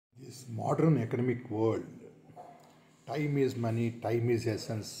This modern economic world, time is money, time is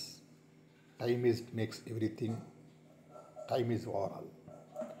essence, time is makes everything, time is all.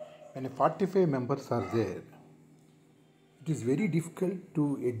 When 45 members are there, it is very difficult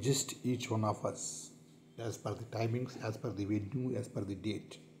to adjust each one of us as per the timings, as per the venue, as per the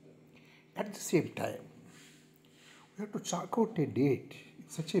date. At the same time, we have to chalk out a date in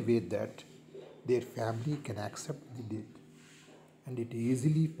such a way that their family can accept the date, and it is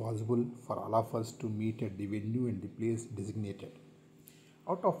easily possible for all of us to meet at the venue and the place designated.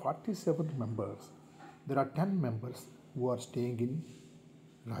 Out of 47 members, there are 10 members who are staying in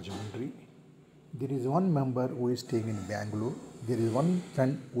Rajahmundry. There is one member who is staying in Bangalore. There is one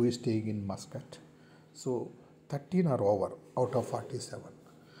friend who is staying in Muscat. So 13 are over out of 47.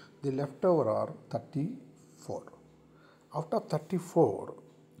 The leftover are 34. Out of 34,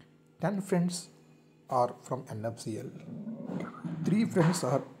 10 friends are from NFCL, 3 friends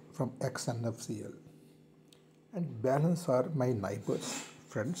are from ex-NFCL, and balance are my neighbors,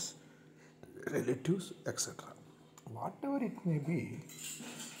 friends, relatives, etc. Whatever it may be,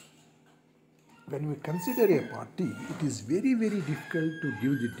 when we consider a party, it is very, very difficult to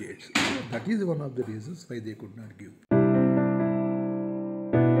give the dates. So that is one of the reasons why they could not give.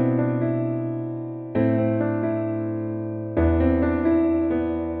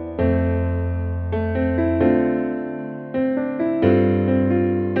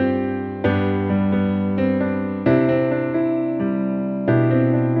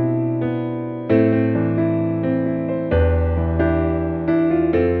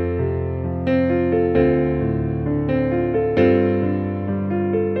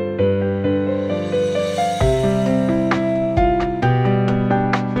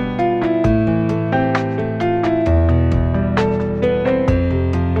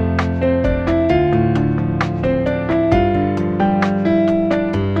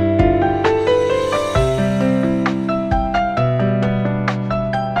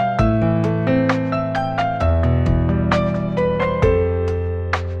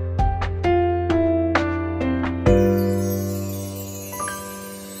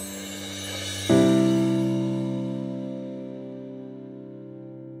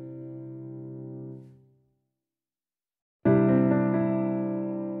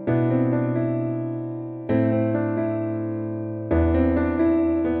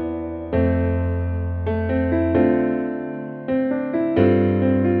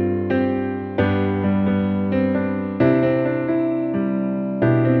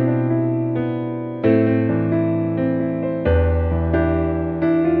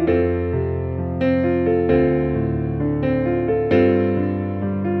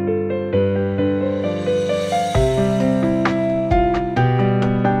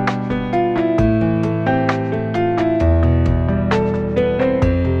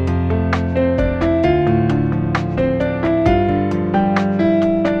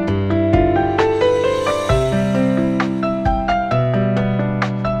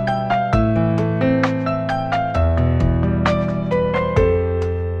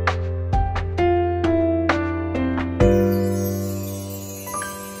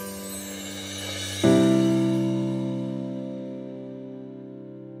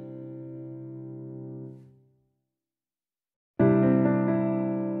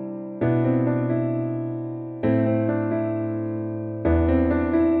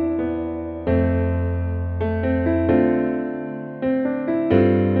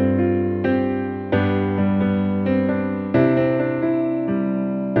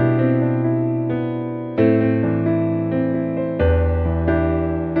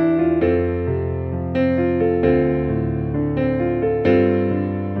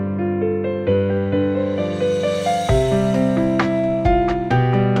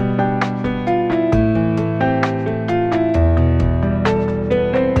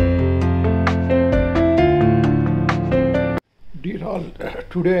 Dear all,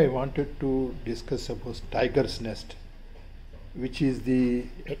 today I wanted to discuss about Tiger's Nest, which is the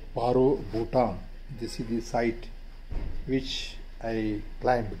at Paro, Bhutan. This is the site which I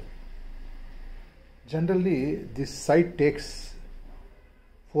climbed. Generally, this site takes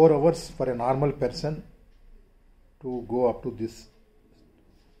 4 hours for a normal person to go up to this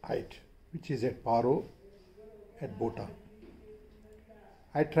height, which is at Paro at Bhutan.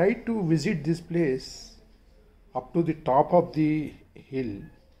 I tried to visit this place up to the top of the hill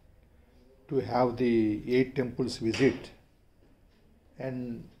to have the 8 temples visit,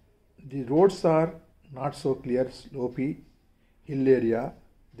 and the roads are not so clear, slopey hill area,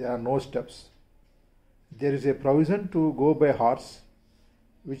 there are no steps. There is a provision to go by horse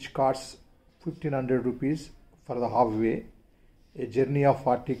which costs 1500 rupees for the halfway, a journey of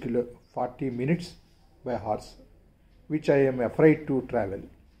 40 minutes by horse, which I am afraid to travel.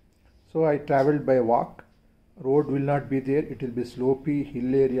 So I traveled by walk. Road will not be there, it will be slopey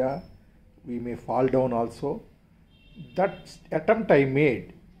hill area, we may fall down also. That attempt I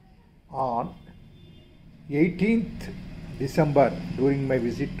made on 18th December during my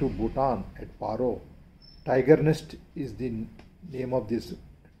visit to Bhutan at Paro. Tiger Nest is the name of this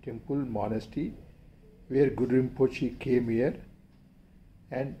temple monastery where Guru Rinpoche came here,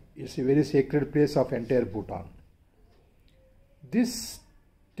 and it's a very sacred place of entire Bhutan. This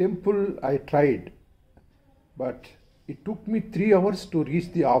temple I tried, but it took me 3 hours to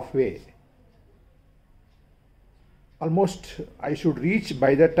reach the halfway. Almost I should reach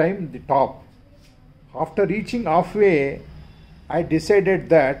by that time the top. After reaching halfway, I decided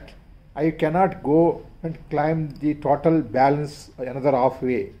that I cannot go and climb the total balance another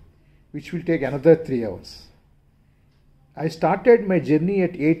halfway, which will take another 3 hours. I started my journey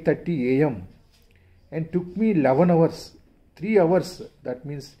at 8:30 a.m. and took me 11 hours, 3 hours, that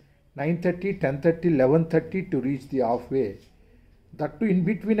means 9:30, 10:30, 11:30 to reach the halfway. That too in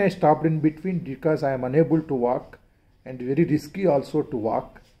between I stopped in between because I am unable to walk and very risky also to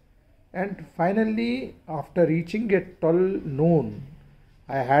walk. And finally after reaching at 12 noon,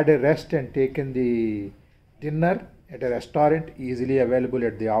 I had a rest and taken the dinner at a restaurant easily available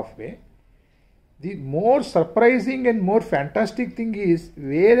at the halfway. The more surprising and more fantastic thing is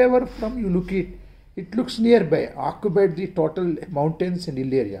wherever from you look it looks nearby, occupied the total mountains and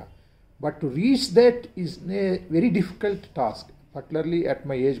hill area. But to reach that is a very difficult task, particularly at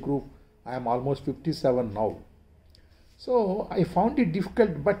my age group. I am almost 57 now. So I found it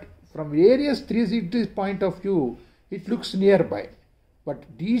difficult, but from various 360 point of view, it looks nearby. But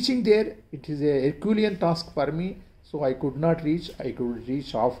reaching there, it is a Herculean task for me, so I could not reach. I could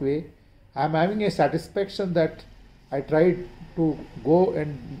reach halfway. I am having a satisfaction that I tried to go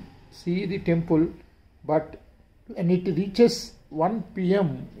and see the temple, but when it reaches 1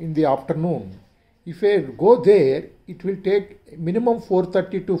 p.m. in the afternoon, if I go there, it will take minimum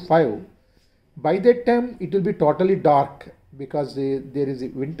 4:30 to 5. By that time, it will be totally dark because there is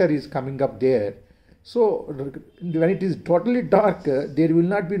winter is coming up there. So when it is totally dark, there will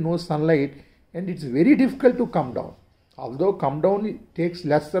not be no sunlight, and it's very difficult to come down. Although come down takes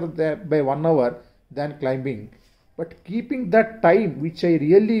lesser by 1 hour than climbing, but keeping that time, which I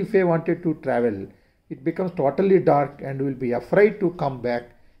really, if I wanted to travel, it becomes totally dark and will be afraid to come back.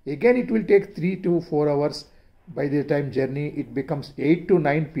 Again, it will take 3 to 4 hours. By the time journey, it becomes 8 to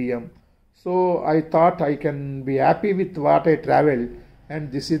 9 p.m. So I thought I can be happy with what I traveled,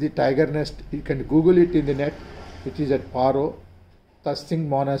 and this is the Tiger Nest. You can Google it in the net. It is at Paro, Tasting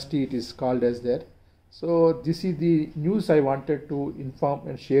Monastery it is called as there. So this is the news I wanted to inform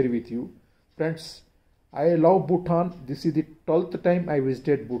and share with you. Friends, I love Bhutan. This is the 12th time I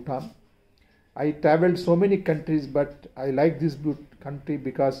visited Bhutan. I traveled so many countries, but I like this country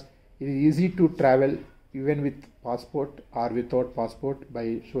because it is easy to travel even with passport or without passport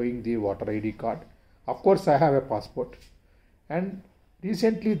by showing the voter ID card. Of course, I have a passport. And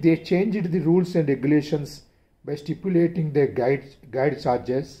recently they changed the rules and regulations by stipulating the guide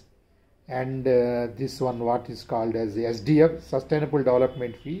charges, and this one what is called as the SDF, Sustainable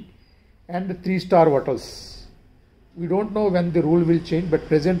Development Fee, and 3-star hotels. We don't know when the rule will change, but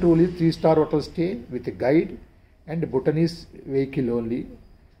present rule is 3-star hotel stay with a guide and Bhutanese vehicle only.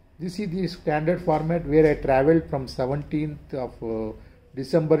 This is the standard format where I traveled from 17th of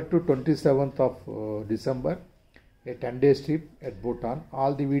December to 27th of December, a 10-day trip at Bhutan.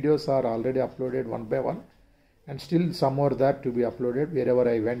 All the videos are already uploaded one by one, and still some more there to be uploaded wherever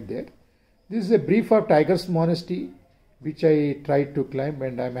I went there. This is a brief of Tiger's Monastery which I tried to climb,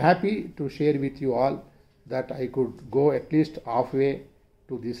 and I am happy to share with you all that I could go at least halfway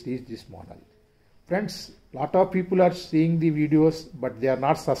to reach this model. Friends, lot of people are seeing the videos, but they are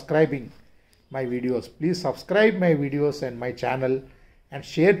not subscribing my videos. Please subscribe my videos and my channel and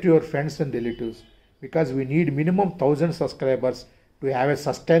share to your friends and relatives, because we need minimum 1000 subscribers to have a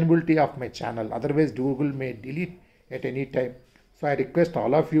sustainability of my channel. Otherwise, Google may delete at any time. So I request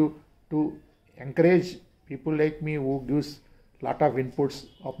all of you to encourage people like me who gives lot of inputs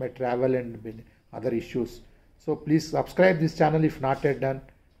of my travel and other issues. So please subscribe this channel if not yet done.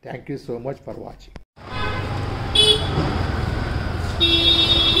 Thank you so much for watching.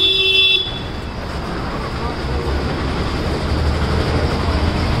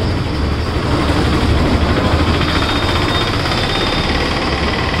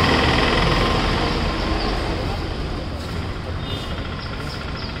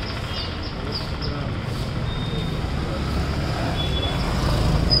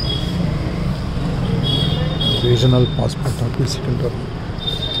 original passport office center.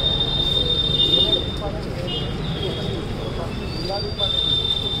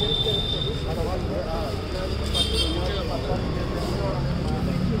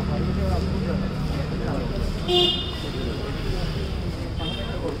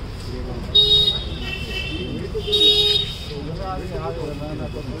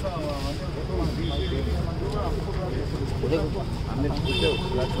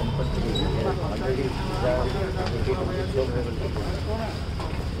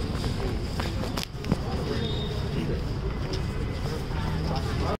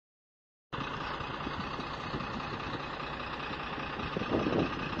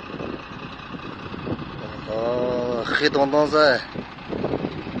黑咚咚在，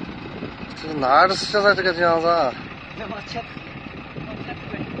这哪是现在这个样子啊？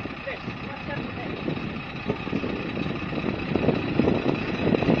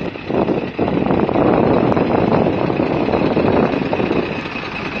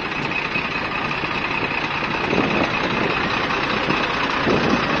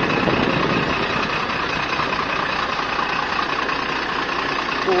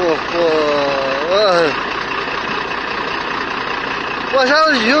我想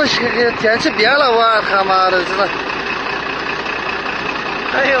雨天气变了，我他妈的真的！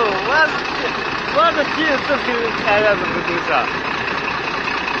哎呦，我是第一次看见这个东西啊！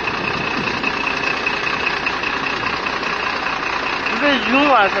这用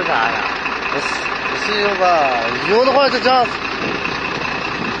啊是啥呀？不是用吧？用的话就这样。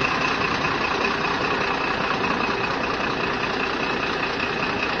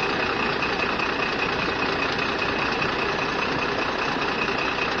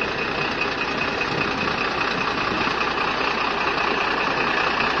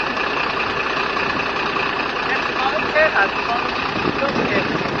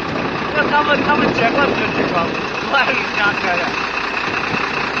他们见过这个情况，我还是瞎开的。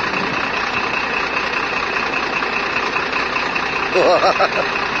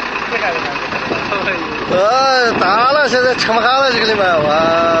大了，现在撑不下了这个里面，我。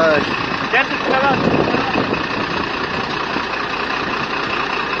简直开了。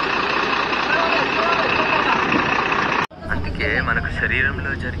అందుకే మనకు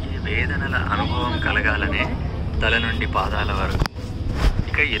శరీరంలో జరిగే వేదనల అనుభవం కలగాలనే తల నుండి పాదాల వరకు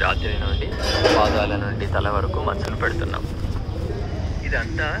ఇక ఈ రాత్రి నుండి పాదాల నుండి తల వరకు మచ్చలు పెడుతున్నాం.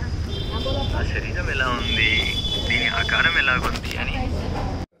 ఇదంతా ఆ శరీరం ఎలా ఉంది, దీని ఆకారం ఎలాగుంది అని.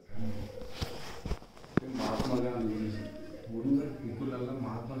 మహాత్మా గాంధీ గురించి గురుగారు పిక్కులలో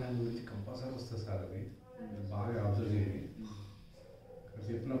మహాత్మా గాంధీ గురించి కంపల్సరీ వస్తుంది సార్. అది బాగా అబ్జర్వ్ చేయండి.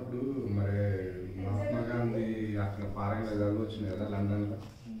 చెప్పినప్పుడు మరి మహాత్మా గాంధీ అక్కడ పారంగా చదవచ్చు కదా లండన్లో.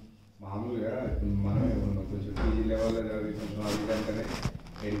 మామూలుగా మనమే ఉన్నాం కొంచెం పీజీ లెవెల్లో చదివి కొంచెం అది కంటేనే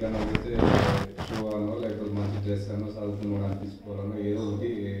ఎడికన్నా పోతే షో అనో లేకపోతే మంచి డ్రెస్ అనో చదువుకున్నాడు తీసుకోవాలనో ఏదో ఒకటి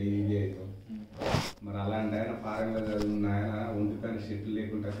ఈజీ అవుతాం. మరి అలాంటి ఆయన పారంగా చదువున్న ఆయన ఒంటిపైన షెట్లు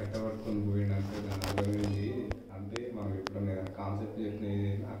లేకుండా కట్టబట్టుకొని పోయిందంటే దాని అర్థమైంది అంటే మనం ఎప్పుడన్నా ఏదైనా కాన్సెప్ట్ చెప్పిన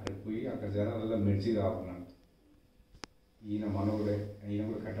ఏదైనా అక్కడికి పోయి అక్కడ జనాలలో మెర్చి కావాలన్నట్టు. ఈయన మనవుడే, ఈయన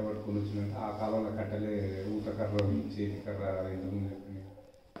కూడా కట్టబట్టుకొని వచ్చినట్టు ఆ కాలంలో కట్టలే ఊత కర్ర చేతి కర్ర ఇంతకుముందు చెప్పినాయి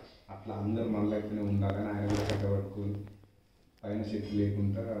అట్లా అందరూ మనలైతేనే ఉండాలని ఆయన కూడా కట్టబట్టుకొని పైన చెట్టు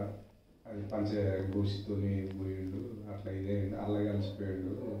లేకుండా అది పంచ గోషితో పోయిండు. అట్లా ఇదే అల్ల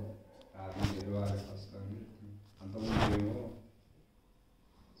కలిసిపోయాడు. అది తెలియాలి ఫస్ట్ అని. అంతకుముందు ఏమో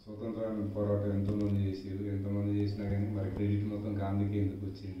స్వతంత్ర పోరాటం ఎంతోమంది చేసారు, ఎంతోమంది చేసినా కానీ మరి క్రెడిట్ మొత్తం గాంధీకి ఎందుకు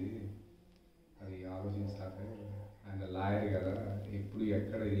వచ్చింది అది ఆలోచించాక. ఆయన లాయర్ కదా, ఎప్పుడు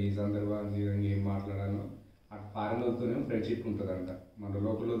ఎక్కడ ఏ సందర్భాన్ని ఏం మాట్లాడాలో ఆ ఫారెన్లతోనే ఫ్రెండ్షిప్ ఉంటుందంట, మన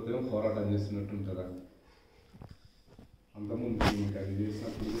లోకల్తో పోరాటం చేస్తున్నట్టు ఉంటుందంట. అంతకుముందు ఇంకా అది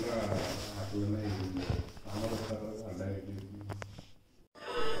చేసినప్పుడు కూడా అట్లనే కామరస్తారు డైరెక్ట్.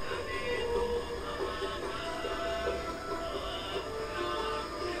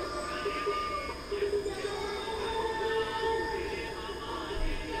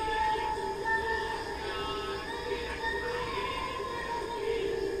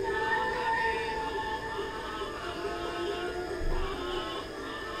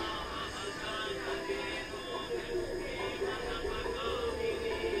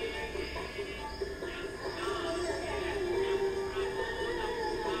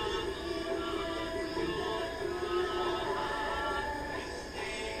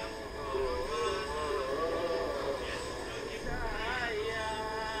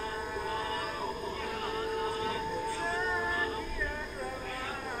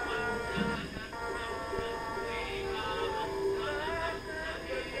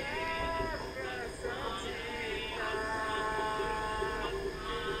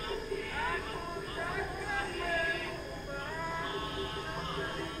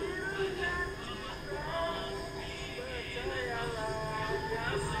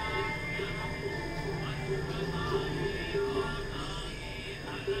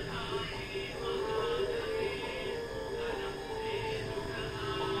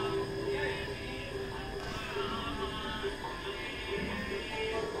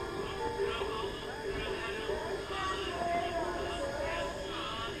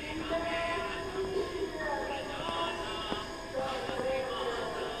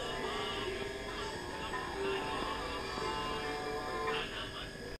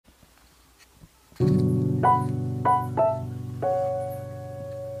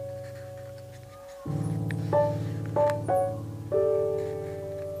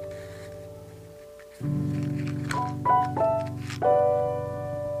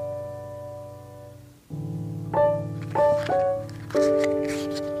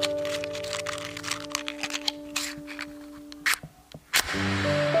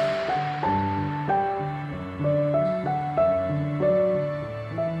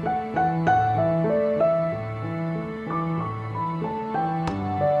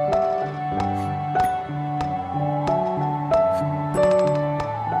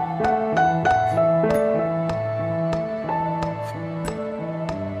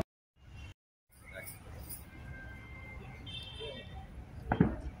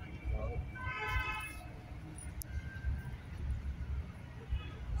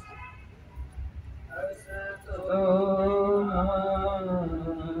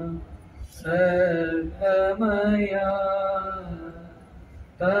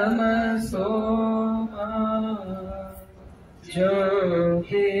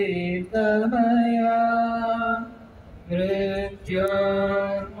 अमृतमया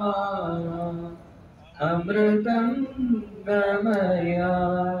मृत्योर्मा अमृतं गमया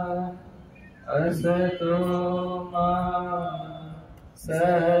असतो मा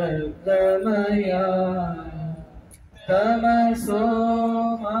सद्गमया तमसो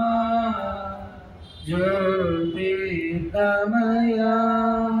मा ज्योतिर्गमया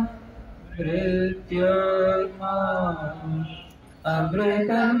मृत्योर्मा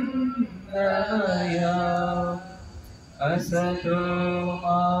अमृतं गमया असतो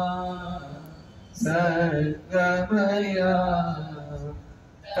मा सद्गमया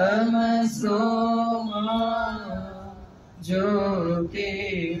तमसो मा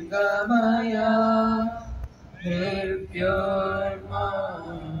ज्योतिर्गमया मृत्योर्मा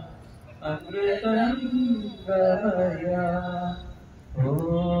अमृतं गमया।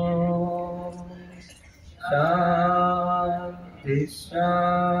 ओम शांति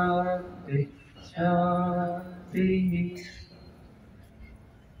शांति शांति।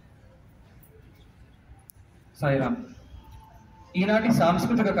 సాయిరామ్. ఈనాటి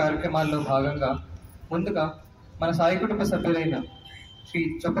సాంస్కృతిక కార్యక్రమాల్లో భాగంగా ముందుగా మన సాయి కుటుంబ సభ్యులైన శ్రీ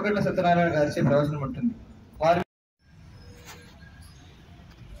చొప్పగడ్డ సత్యనారాయణ గారిచే ప్రవచనం ఉంటుంది. వారి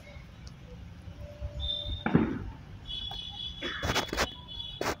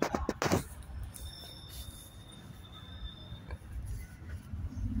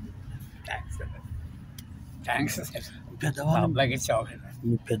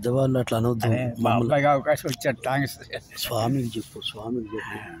పెద్దవాళ్ళు అట్లా అనవద్దు. అవకాశం వచ్చారు. థ్యాంక్స్. స్వామికి చెప్పు, స్వామికి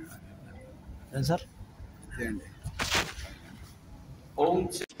చెప్పు. Sir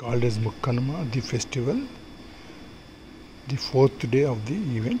Called as Mukkanama, the festival, the 4th day of the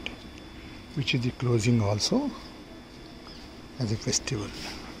event, which is the closing also as a festival.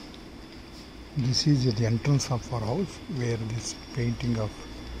 This is the entrance of our house where this painting of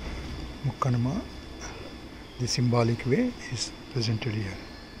Mukkanama, the symbolic way, is presented here.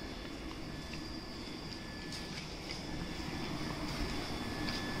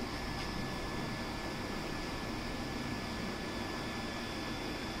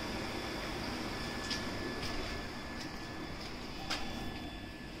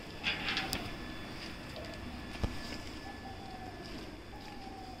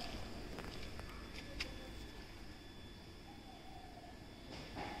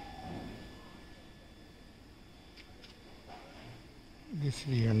 This is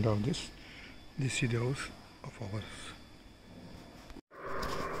the end of this. This is the house of ours.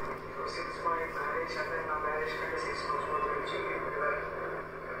 Since my marriage and then my marriage kind of 6 months more than cheating,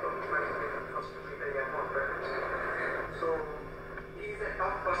 first to meet a young parents. So he is a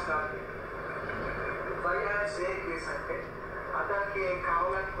tough personality. Why I say this అంటే అతనికి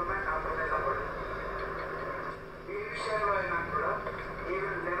కావాలనుకున్న compromise అవ్వడు. ఈ విషయంలో అయినా కూడా he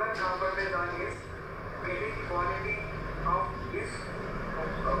will never compromise on his getting quality of his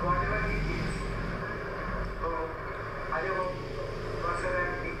whatever he is. So అది ఒక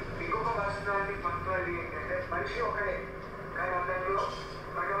personality. ఇంకొక పర్సనాలిటీ పర్సనాలిటీ ఏంటంటే మనిషి ఒకడే కానీ అతనిలో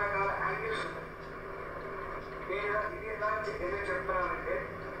రకరకాల యాంగిల్స్ ఉంటాయి. నేను ఇది ఎలా ఎందుకు చెప్తున్నానంటే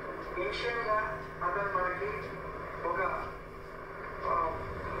ఇనిషియల్గా అతను మనకి ఒక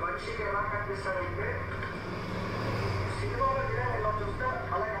మనిషికి ఎలా కనిపిస్తాడంటే సినిమాలో విలన్ ఎలా చూస్తే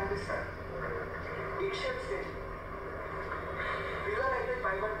అలా కనిపిస్తాడు. ఇనిషియల్ స్టేజ్ విలన్ అయితే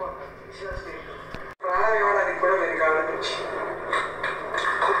భయపడిపోతాడు. ఇనిషియల్ స్టేజ్ ప్రాణం ఇవ్వడానికి కూడా వెనకాల నుంచి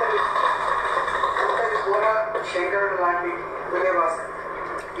కూడా శంకరుడు లాంటి ఉదయభాస్కర్.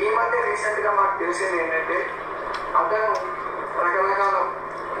 ఈ మధ్య రీసెంట్గా మాకు తెలిసింది ఏంటంటే అతను రకరకాల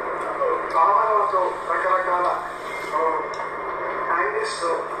భావనలతో రకరకాల యాంగిల్స్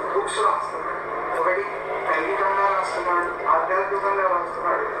బుక్స్ రాస్తున్నాడు. ఒకటి దైవికంగా రాస్తున్నాడు, ఆధ్యాత్మికంగా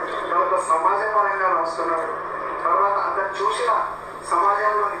రాస్తున్నాడు, తర్వాత సమాజ పరంగా రాస్తున్నాడు, తర్వాత అతను చూసిన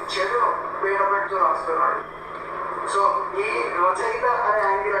సమాజంలోని చెడును బయటపెడుతూ రాస్తున్నాడు. సో ఈ రచయిత అనే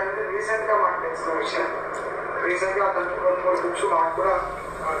యాంగిల్ అనేది రీసెంట్గా మాకు తెలిసిన విషయం. రీసెంట్గా అతను కొన్ని బుక్స్ మాకు కూడా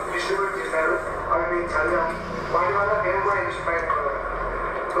డిస్ట్రిబ్యూట్ చేశారు. అవి మేము చదివాము. వాటి వల్ల నేను కూడా ఇన్స్పైర్ అవ్వగలను.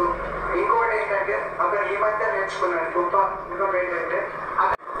 సో ఇంకొకటి ఏంటంటే అతను ఈ మధ్య నేర్చుకున్నాను గొప్ప ఇంకొక ఏంటంటే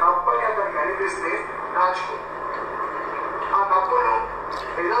తప్పని అతను కనిపిస్తే రాజుకు ఆ తప్పును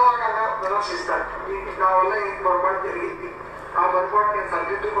ఎదవాగా విమర్శిస్తాడు. నా వల్ల ఈ పొరపాటు జరిగింది, ఆ పొరపాటు నేను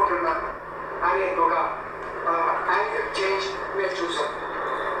సరిదిద్దుకుంటున్నాను అని ఒక యాంగిల్ చేంజ్ మేము చూసాం.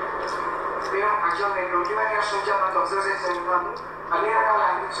 మేము యాక్చువల్ నేను 21 years నుంచి అతను ఎక్సర్సైజ్ చేస్తున్నాను. అన్ని రకాల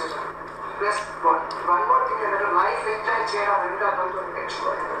యాంగిల్స్ చూసాను. ప్లస్ వన్ మోర్ థింగ్ ఏంటంటే లైఫ్ ఎంజాయ్ చేయడం అనేది అతనితో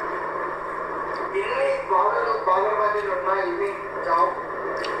నేర్చుకోవాలి. ఎన్ని బాధలు ఉన్నాయి, ఇన్ని జాబ్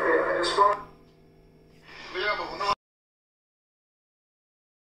రెస్పాన్స్